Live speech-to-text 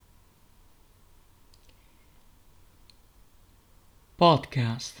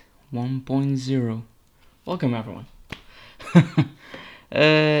Podcast 1.0. Welcome, everyone.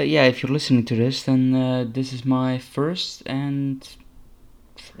 If you're listening to this, then this is my first and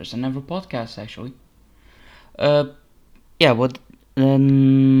ever podcast, actually. Uh, yeah, what?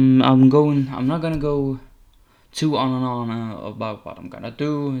 I'm not gonna go too on and on about what I'm gonna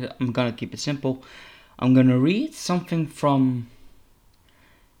do. I'm gonna keep it simple. I'm gonna read something from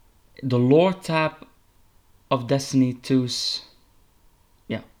the lore tab of Destiny 2's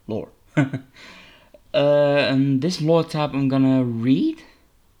lore. And this lore tab, I'm gonna read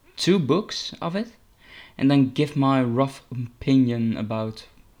 2 books of it, and then give my rough opinion about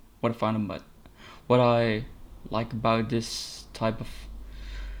what I find about what I like about this type of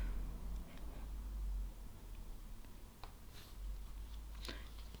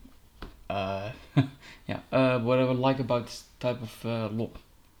what I would like about this type of lore.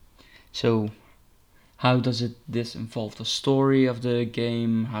 So, how does this involve the story of the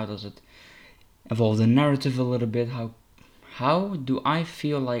game? How does it involve the narrative a little bit? How do I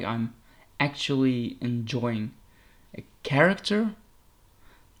feel like I'm actually enjoying a character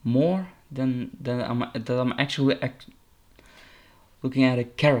more than I'm actually looking at a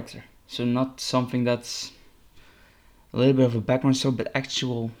character? So not something that's a little bit of a background story, but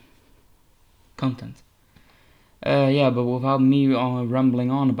actual content. But without me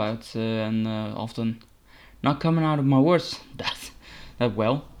rambling on about and often not coming out of my words that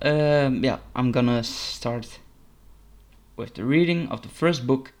well. I'm gonna start with the reading of the first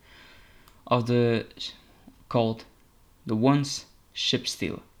book of called The Once Ship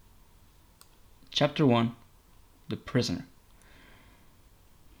Stealer. Chapter 1, The Prisoner.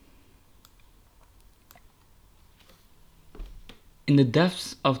 In the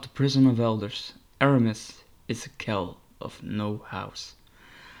depths of the prison of elders, Aramis is a kell of no house.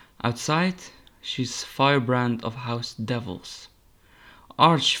 Outside, she's firebrand of house devils,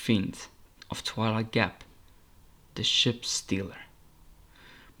 archfiend of Twilight Gap, the ship stealer.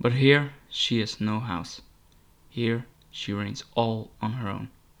 But here she has no house. Here she reigns all on her own.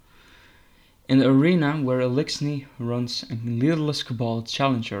 In the arena where Elixni runs and leaderless Cabal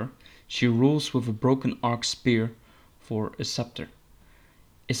challenge her, she rules with a broken arc spear for a scepter.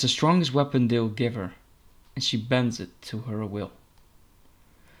 It's the strongest weapon they'll give her, and she bends it to her will.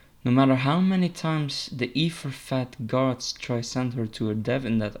 No matter how many times the ether-fed guards try to send her to her death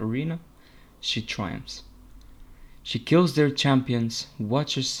in that arena, she triumphs. She kills their champions,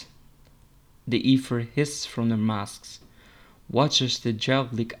 watches the ether hiss from their masks, watches the gel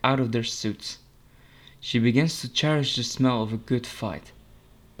leak out of their suits. She begins to cherish the smell of a good fight.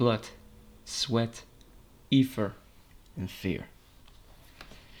 Blood, sweat, ether, and fear.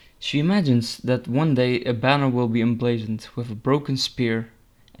 She imagines that one day a banner will be emblazoned with a broken spear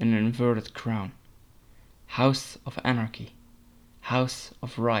and an inverted crown. House of Anarchy. House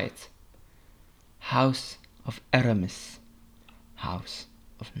of Riot. House of Aramis. House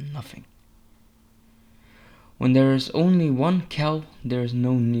of Nothing. When there is only one kell, there is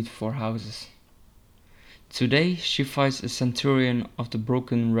no need for houses. Today she fights a centurion of the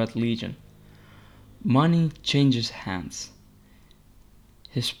Broken Red Legion. Money changes hands.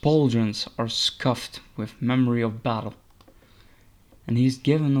 His pauldrons are scuffed with memory of battle, and he is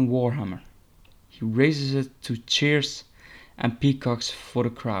given a warhammer. He raises it to cheers and peacocks for the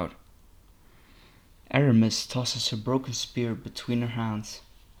crowd. Aramis tosses her broken spear between her hands,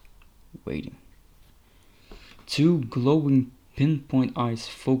 waiting. 2 glowing pinpoint eyes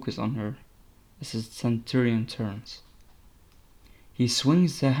focus on her as the centurion turns. He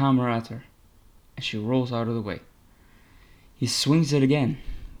swings the hammer at her, and she rolls out of the way. He swings it again,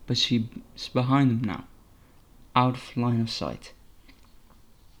 but she is behind him now, out of line of sight.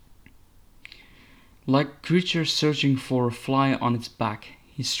 Like a creature searching for a fly on its back,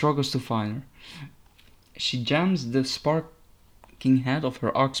 he struggles to find her. She jams the sparking head of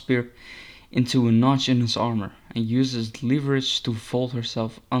her arc spear into a notch in his armor and uses leverage to vault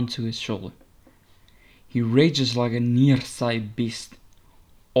herself onto his shoulder. He rages like a near-sight beast,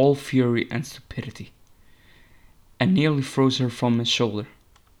 all fury and stupidity, and nearly throws her from his shoulder.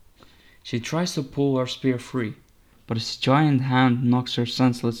 She tries to pull her spear free, but his giant hand knocks her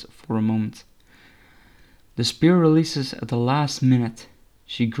senseless for a moment. The spear releases at the last minute.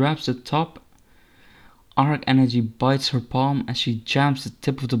 She grabs the top. Arc energy bites her palm as she jams the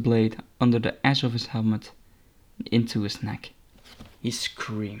tip of the blade under the edge of his helmet and into his neck. He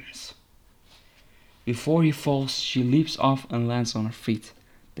screams. Before he falls, she leaps off and lands on her feet.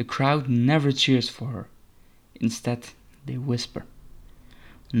 The crowd never cheers for her. Instead, they whisper.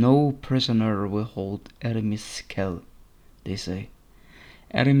 No prisoner will hold Aramis Kell, they say.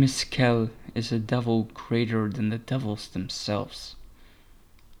 Aramis Kell is a devil greater than the devils themselves.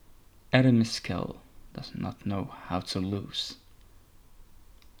 Aramis Kell does not know how to lose.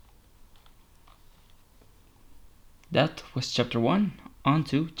 That was chapter 1. On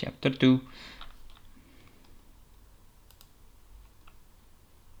to chapter 2.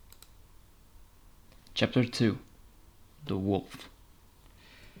 Chapter 2. The Wolf.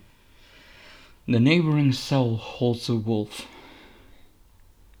 The neighboring cell holds a wolf.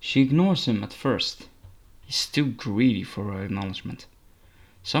 She ignores him at first. He's too greedy for her acknowledgement.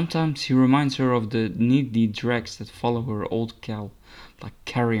 Sometimes he reminds her of the needy dregs that follow her old cow like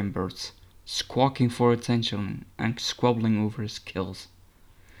carrion birds, squawking for attention and squabbling over his kills.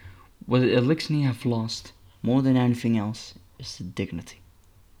 What Eliksni have lost, more than anything else, is the dignity.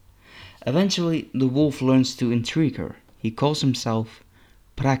 Eventually, the wolf learns to intrigue her. He calls himself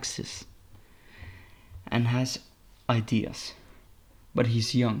Praxis and has ideas, but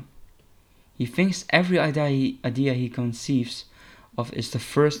he's young. He thinks every idea he conceives of is the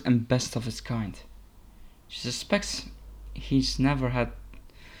first and best of its kind. She suspects he's never had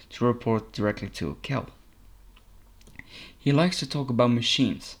to report directly to a Kell. He likes to talk about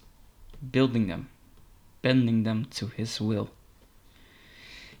machines, building them, bending them to his will.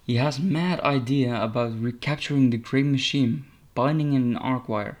 He has a mad idea about recapturing the great machine, binding it in arc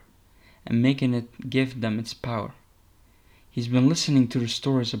wire, and making it give them its power. He's been listening to the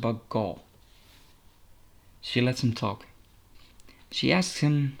stories about Gaul. She lets him talk. She asks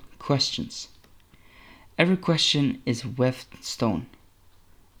him questions. Every question is weft stone.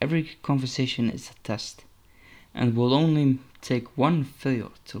 Every conversation is a test, and will only take one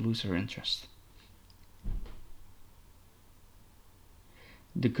failure to lose her interest.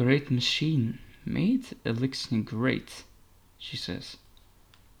 The great machine made Eliksni great, she says,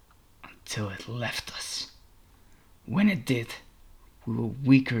 until it left us. When it did, we were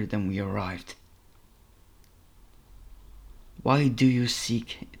weaker than we arrived. Why do you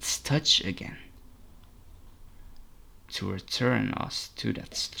seek its touch again? To return us to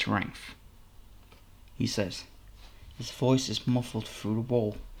that strength, he says. His voice is muffled through the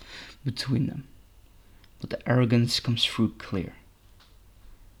wall between them, but the arrogance comes through clear.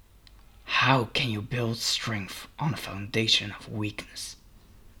 How can you build strength on a foundation of weakness?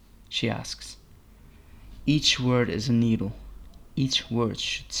 She asks. Each word is a needle. Each word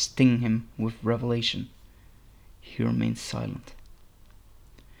should sting him with revelation. He remains silent.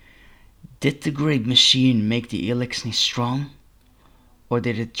 Did the great machine make the Eliksni strong? Or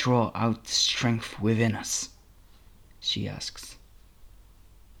did it draw out the strength within us? She asks.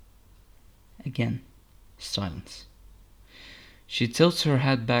 Again, silence. She tilts her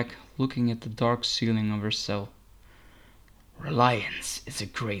head back, looking at the dark ceiling of her cell. Reliance is a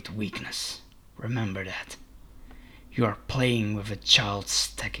great weakness. Remember that. You are playing with a child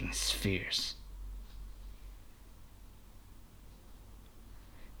stacking spheres.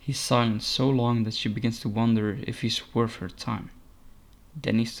 He's silent so long that she begins to wonder if he's worth her time.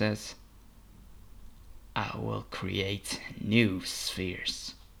 Then he says, I will create new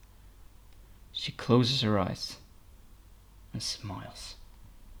spheres. She closes her eyes and smiles.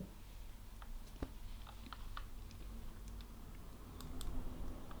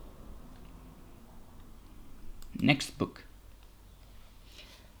 Next book.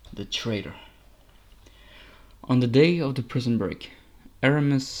 The Traitor. On the day of the prison break,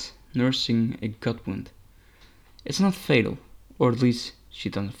 Aramis nursing a gut wound. It's not fatal, or at least she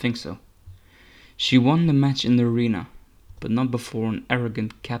doesn't think so. She won the match in the arena, but not before an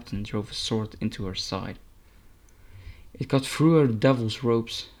arrogant captain drove a sword into her side. It cut through her devil's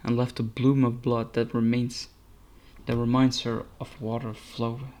robes and left a bloom of blood that reminds her of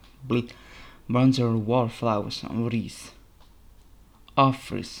wildflowers on wreaths.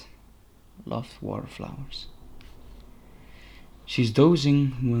 Afris loved wildflowers. She's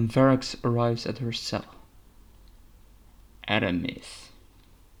dozing when Varax arrives at her cell. Aramis.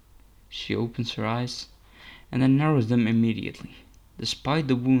 She opens her eyes and then narrows them immediately. Despite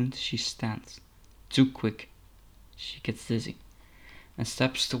the wound, she stands. Too quick. She gets dizzy and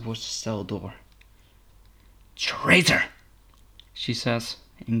steps towards the cell door. Traitor! She says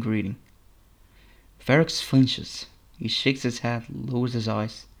in greeting. Varax flinches. He shakes his head, lowers his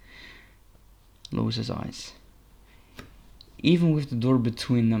eyes. Even with the door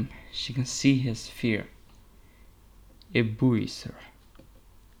between them, she can see his fear. It buoys her.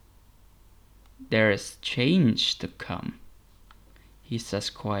 There is change to come, he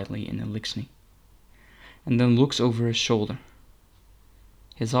says quietly in Eliksni, and then looks over his shoulder.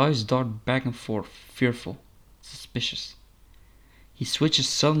 His eyes dart back and forth, fearful, suspicious. He switches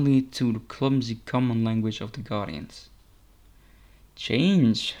suddenly to the clumsy common language of the Guardians.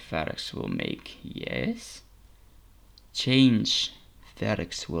 Change Varax will make, yes? Change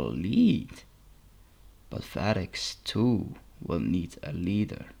Ferrex will lead, but Ferrex too will need a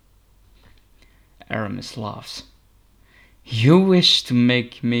leader. Aramis laughs. You wish to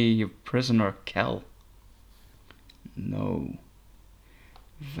make me your prisoner, Kell? No.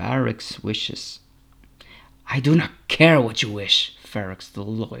 Ferrex wishes. I do not care what you wish, Ferrex the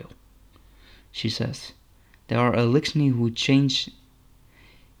loyal, she says. There are Eliksni who change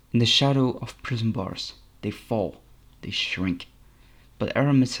in the shadow of prison bars. They fall, they shrink. But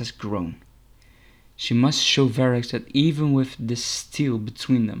Aramis has grown. She must show Ferrex that even with this steel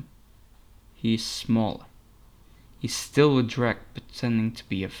between them, he is smaller. He's still a drag pretending to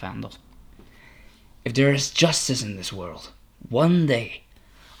be a vandal. If there is justice in this world, one day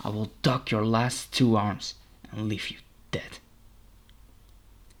I will duck your last 2 arms and leave you dead.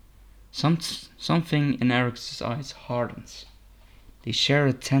 Something in Eric's eyes hardens. They share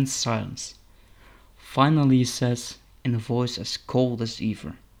a tense silence. Finally he says, in a voice as cold as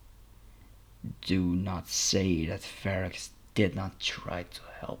ever, do not say that Ferrex did not try to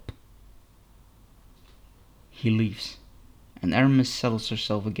help. He leaves, and Aramis settles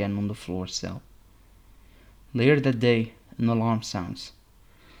herself again on the floor cell. Later that day, an alarm sounds.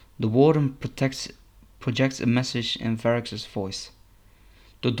 The warden projects a message in Ferrex's voice.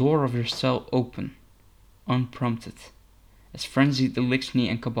 The door of your cell open, unprompted, as frenzied Eliksni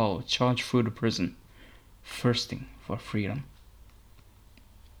and Cabal charge through the prison, thirsting for freedom.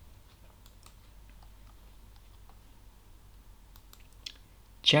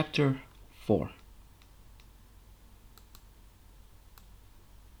 Chapter 4.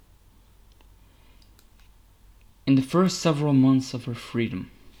 In the first several months of her freedom,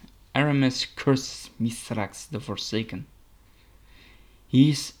 Aramis curses Mithrax the Forsaken.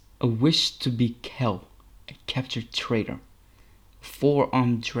 He is a wish to be Kell, a captured traitor, a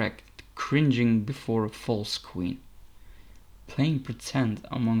 4-armed drag cringing before a false queen, playing pretend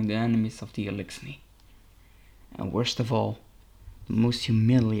among the enemies of the Eliksni. And worst of all, the most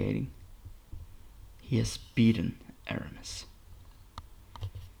humiliating, he has beaten Aramis.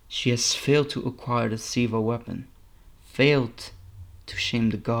 She has failed to acquire the Siva weapon, failed to shame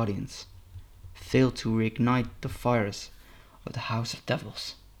the Guardians, failed to reignite the fires of the House of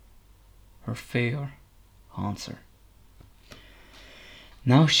Devils. Her failure haunts her.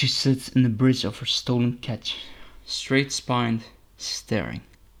 Now she sits in the bridge of her stolen ketch, straight-spined, staring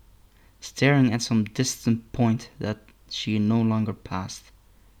at some distant point that she no longer passed,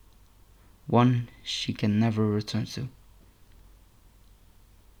 one she can never return to.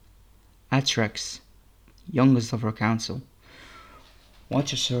 Atrax, youngest of her council,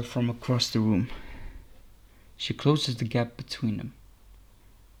 watches her from across the room. She closes the gap between them.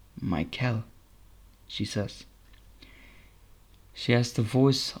 My Kell, she says. She has the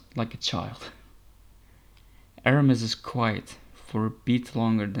voice like a child. Aramis is quiet for a beat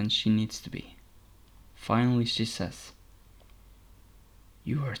longer than she needs to be. Finally she says,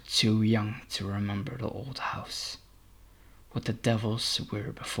 you are too young to remember the old house, what the devils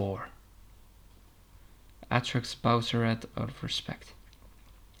were before. Atrax bows her head out of respect.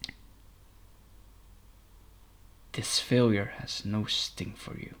 This failure has no sting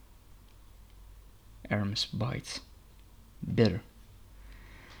for you. Aramis bites, bitter.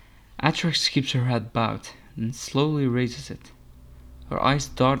 Atrax keeps her head bowed, then slowly raises it. Her eyes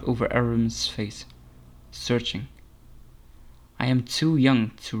dart over Aramis' face, searching. I am too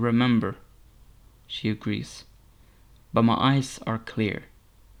young to remember, she agrees, but my eyes are clear.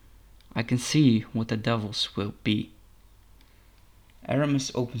 I can see what the devils will be.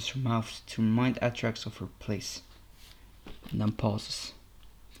 Aramis opens her mouth to remind Atrax of her place, and then pauses.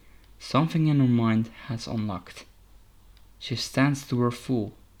 Something in her mind has unlocked. She stands to her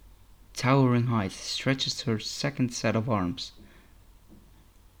full, towering height, stretches her second set of arms.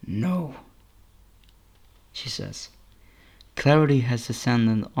 No, she says. Clarity has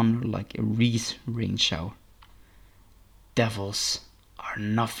descended on her like a Reese rain shower. Devils are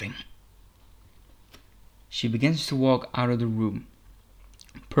nothing. She begins to walk out of the room,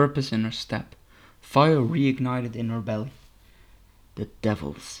 purpose in her step, fire reignited in her belly. The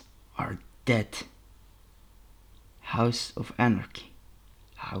devils are dead. House of anarchy,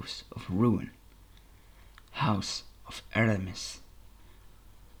 house of ruin, house of Aramis.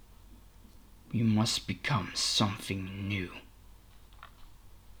 We must become something new.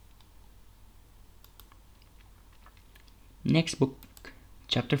 Next book,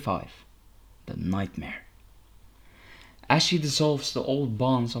 Chapter 5, The Nightmare. As she dissolves the old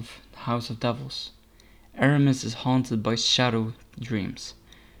bonds of the House of Devils, Aramis is haunted by shadow dreams.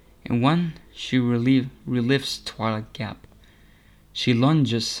 In one, she relives Twilight Gap. She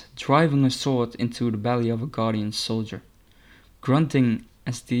lunges, driving a sword into the belly of a Guardian soldier, Grunting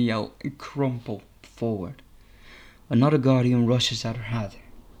as the yell crumple forward, another guardian rushes at her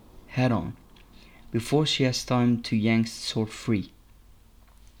head on, before she has time to yank the sword free.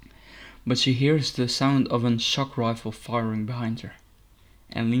 But she hears the sound of a shock rifle firing behind her,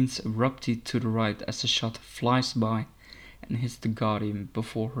 and leans abruptly to the right as the shot flies by and hits the guardian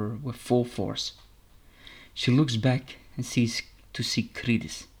before her with full force. She looks back and sees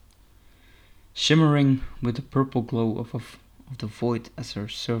Credis, shimmering with the purple glow of the void as her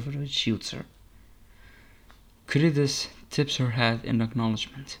servitor shields her. Credis tips her head in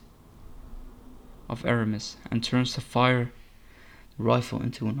acknowledgement of Aramis and turns to fire the rifle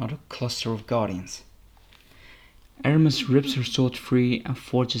into another cluster of guardians. Aramis rips her sword free and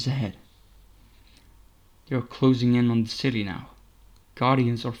forges ahead. They are closing in on the city now.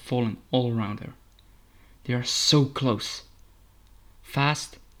 Guardians are falling all around her. They are so close.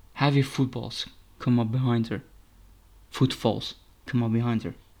 Fast, heavy footfalls come up behind her.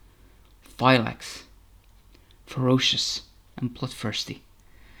 Phylax, ferocious and bloodthirsty,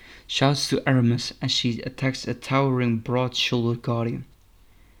 shouts to Aramis as she attacks a towering, broad-shouldered guardian.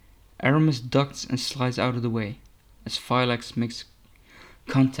 Aramis ducks and slides out of the way as Phylax makes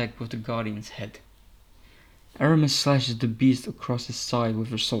contact with the guardian's head. Aramis slashes the beast across his side with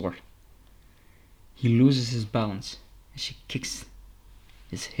her sword. He loses his balance as she kicks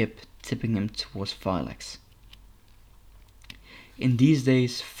his hip, tipping him towards Phylax. In these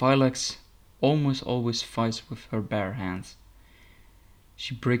days, Phylax almost always fights with her bare hands.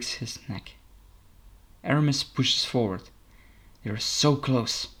 She breaks his neck. Aramis pushes forward. They are so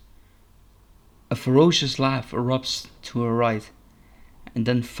close. A ferocious laugh erupts to her right, and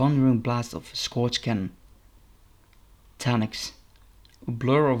then thundering blast of a scorched cannon. Tanix, a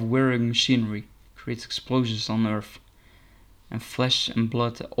blur of whirring machinery, creates explosions on earth, and flesh and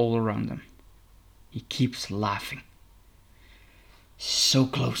blood all around them. He keeps laughing. So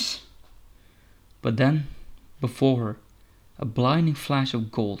close. But then, before her, a blinding flash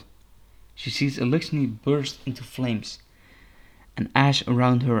of gold. She sees Eliksni burst into flames, and ash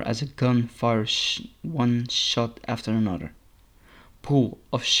around her as a gun fires one shot after another. Pool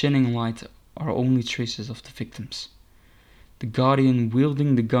of shining light are only traces of the victims. The guardian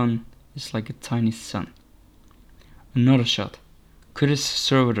wielding the gun is like a tiny sun. Another shot. Credis'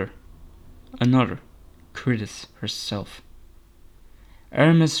 servitor. Another. Credis herself.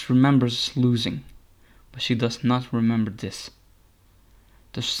 Aramis remembers losing, but she does not remember this.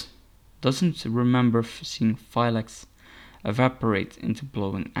 Doesn't remember seeing Phylax evaporate into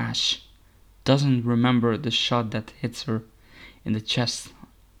glowing ash. Doesn't remember the shot that hits her in the chest,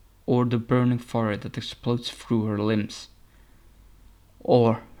 or the burning fire that explodes through her limbs,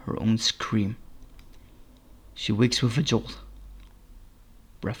 or her own scream. She wakes with a jolt,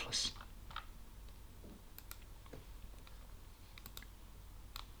 breathless.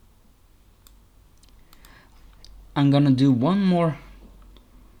 I'm gonna do one more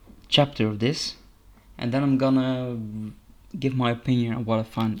chapter of this, and then I'm gonna give my opinion on what I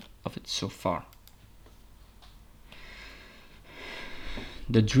found of it so far.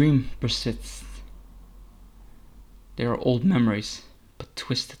 The dream persists. They are old memories, but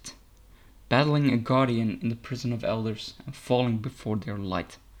twisted, battling a guardian in the prison of elders and falling before their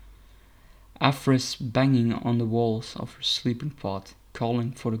light. Aphris banging on the walls of her sleeping pod,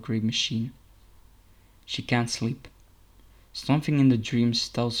 calling for the great machine. She can't sleep. Something in the dreams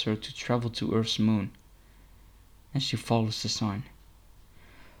tells her to travel to Earth's moon, and she follows the sign.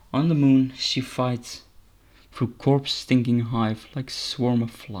 On the moon, she fights through corpse-stinking hive like a swarm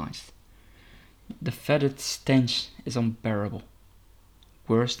of flies. The fetid stench is unbearable,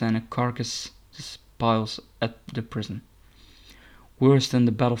 worse than a carcass piles at the prison, worse than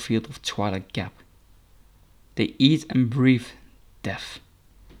the battlefield of Twilight Gap. They eat and breathe death,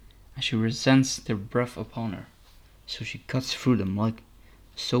 and she resents their breath upon her, so she cuts through them like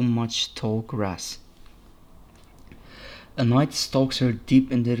so much tall grass. A night stalks her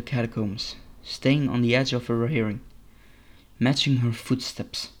deep into the catacombs, staying on the edge of her hearing, matching her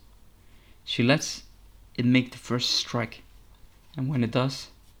footsteps. She lets it make the first strike, and when it does,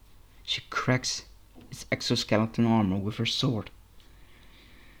 she cracks its exoskeleton armor with her sword.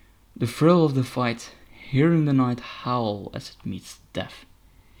 The thrill of the fight, hearing the night howl as it meets death,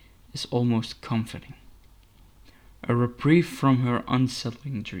 is almost comforting. A reprieve from her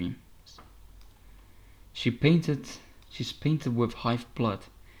unsettling dreams. She's painted with hive blood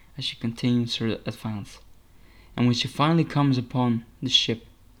as she continues her advance, and when she finally comes upon the ship,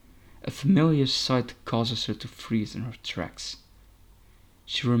 a familiar sight causes her to freeze in her tracks.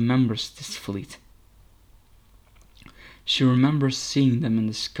 She remembers this fleet. She remembers seeing them in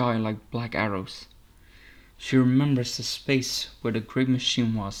the sky like black arrows. She remembers the space where the great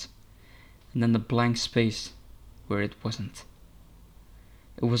machine was, and then the blank space where it wasn't.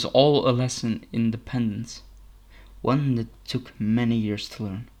 It was all a lesson in independence, one that took many years to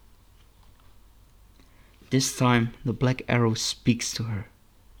learn. This time the Black Arrow speaks to her.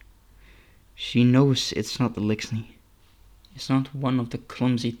 She knows it's not the Lixni. It's not one of the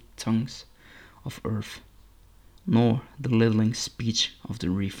clumsy tongues of Earth, nor the littling speech of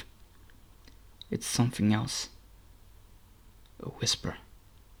the reef. It's something else. A whisper.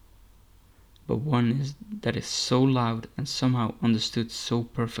 But one that is so loud and somehow understood so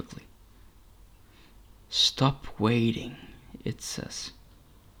perfectly. Stop waiting, it says.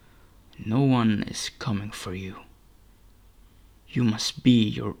 No one is coming for you. You must be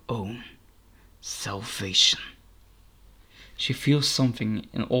your own salvation. She feels something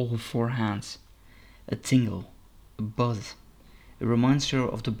in all her 4 hands. A tingle, a buzz. It reminds her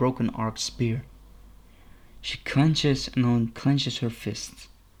of the broken arced spear. She clenches and unclenches her fists,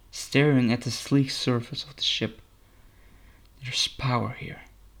 staring at the sleek surface of the ship. There's power here.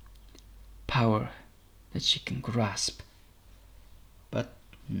 Power that she can grasp. But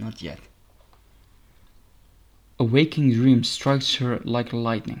not yet. A waking dream strikes her like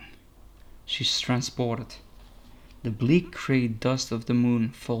lightning. She's transported. The bleak grey dust of the moon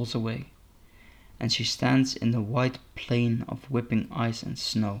falls away, and she stands in the white plain of whipping ice and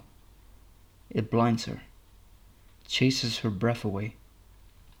snow. It blinds her, chases her breath away.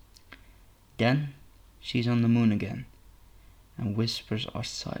 Then she's on the moon again, and whispers are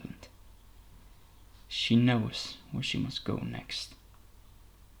silent. She knows where she must go next.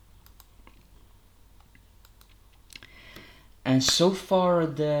 And so far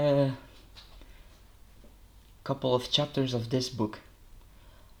the couple of chapters of this book.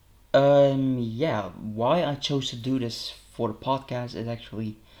 Why I chose to do this for the podcast is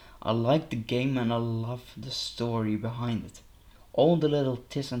actually I like the game and I love the story behind it. All the little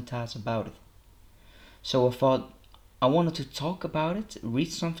tis and tats about it. So I thought I wanted to talk about it,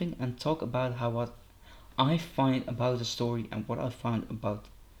 read something and talk about what I find about the story and what I found about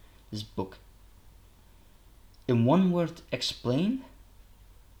this book. In one word, explain.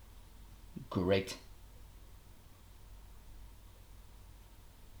 Great.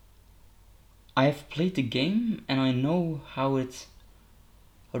 I've played the game and I know how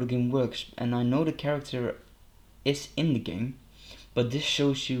the game works, and I know the character is in the game, but this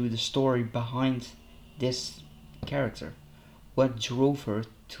shows you the story behind this character. What drove her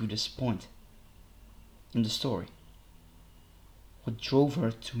to this point in the story? What drove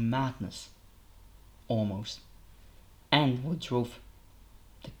her to madness, almost? And what drove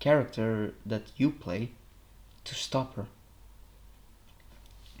the character that you play to stop her?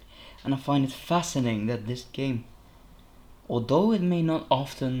 And I find it fascinating that this game, although it may not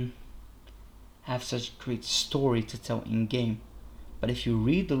often have such great story to tell in game, but if you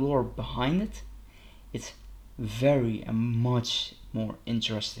read the lore behind it, it's very and much more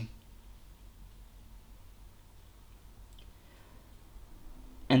interesting.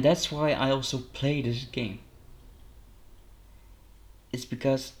 And that's why I also play this game. It's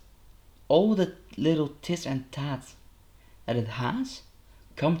because all the little tits and tats that it has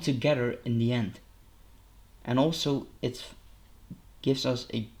come together in the end. And also it gives us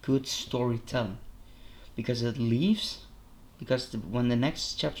a good storytelling, because when the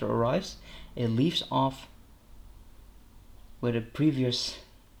next chapter arrives, it leaves off where the previous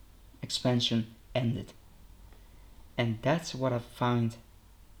expansion ended. And that's what I find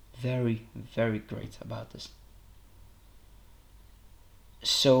very, very great about this.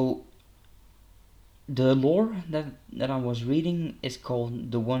 So the lore that I was reading is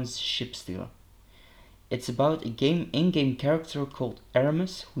called The One's Ship Stealer. It's about a in-game character called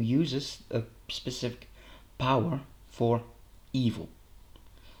Aramis who uses a specific power for evil,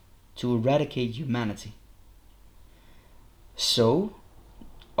 to eradicate humanity. So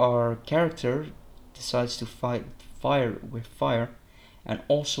our character decides to fight fire with fire and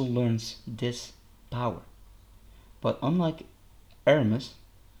also learns this power. But unlike Aramis,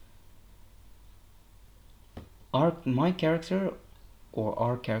 my character, or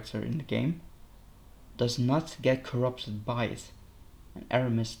our character in the game, does not get corrupted by it, and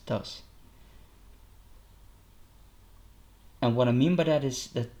Aramis does. And what I mean by that is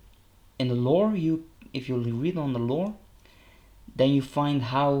that in the lore, if you read on the lore, then you find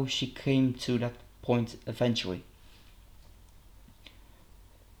how she came to that point eventually.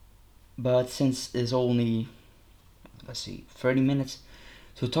 But since it's only 30 minutes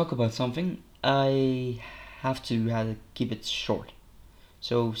to talk about something, I have to keep it short.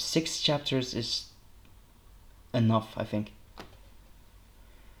 So 6 chapters is enough, I think.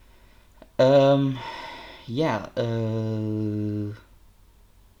 yeah,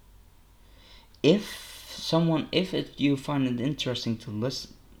 if you find it interesting to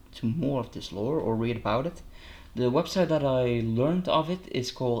listen to more of this lore or read about it, the website that I learned of it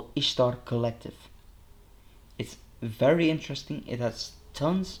is called Ishtar Collective. It's very interesting. It has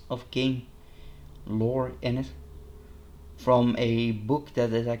tons of game lore in it from a book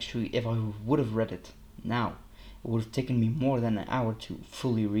that is actually, if I would have read it now, it would have taken me more than an hour to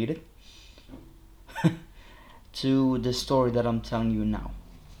fully read it, to the story that I'm telling you now.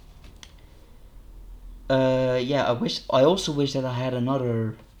 Yeah, I also wish that I had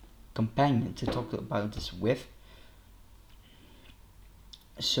another companion to talk about this with.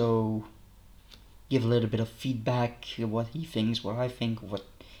 So give a little bit of feedback, what he thinks, what I think, what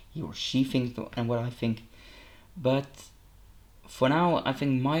he or she thinks, and what I think. But for now, I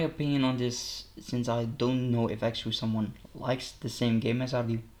think my opinion on this, since I don't know if actually someone likes the same game as I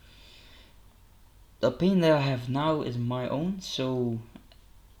do, the opinion that I have now is my own. So,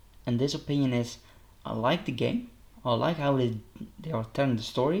 and this opinion is, I like the game. I like how they are telling the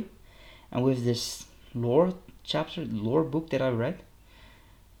story, and with this lore lore book that I read,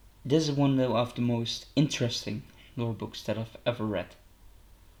 this is one of the most interesting lore books that I've ever read.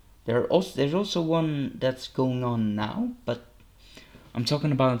 There's also one that's going on now, but I'm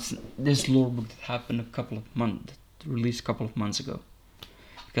talking about this lore book that happened released a couple of months ago,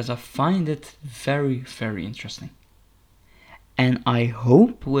 because I find it very, very interesting. And I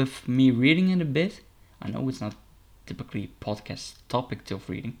hope with me reading it a bit, I know it's not typically a podcast topic of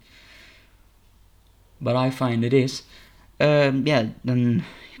reading, but I find it is. Yeah, then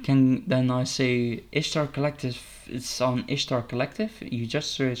I say Ishtar Collective. It's on Ishtar Collective. You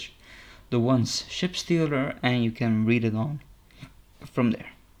just search the Once Ship Stealer and you can read it on from there.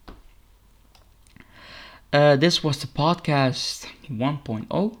 This was the podcast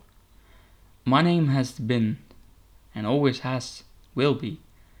 1.0. My name has been, and always will be,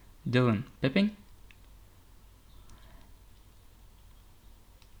 Dylan Pipping.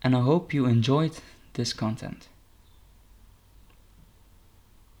 And I hope you enjoyed this content.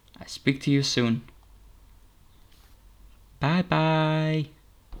 I speak to you soon. Bye bye.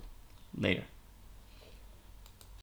 Later.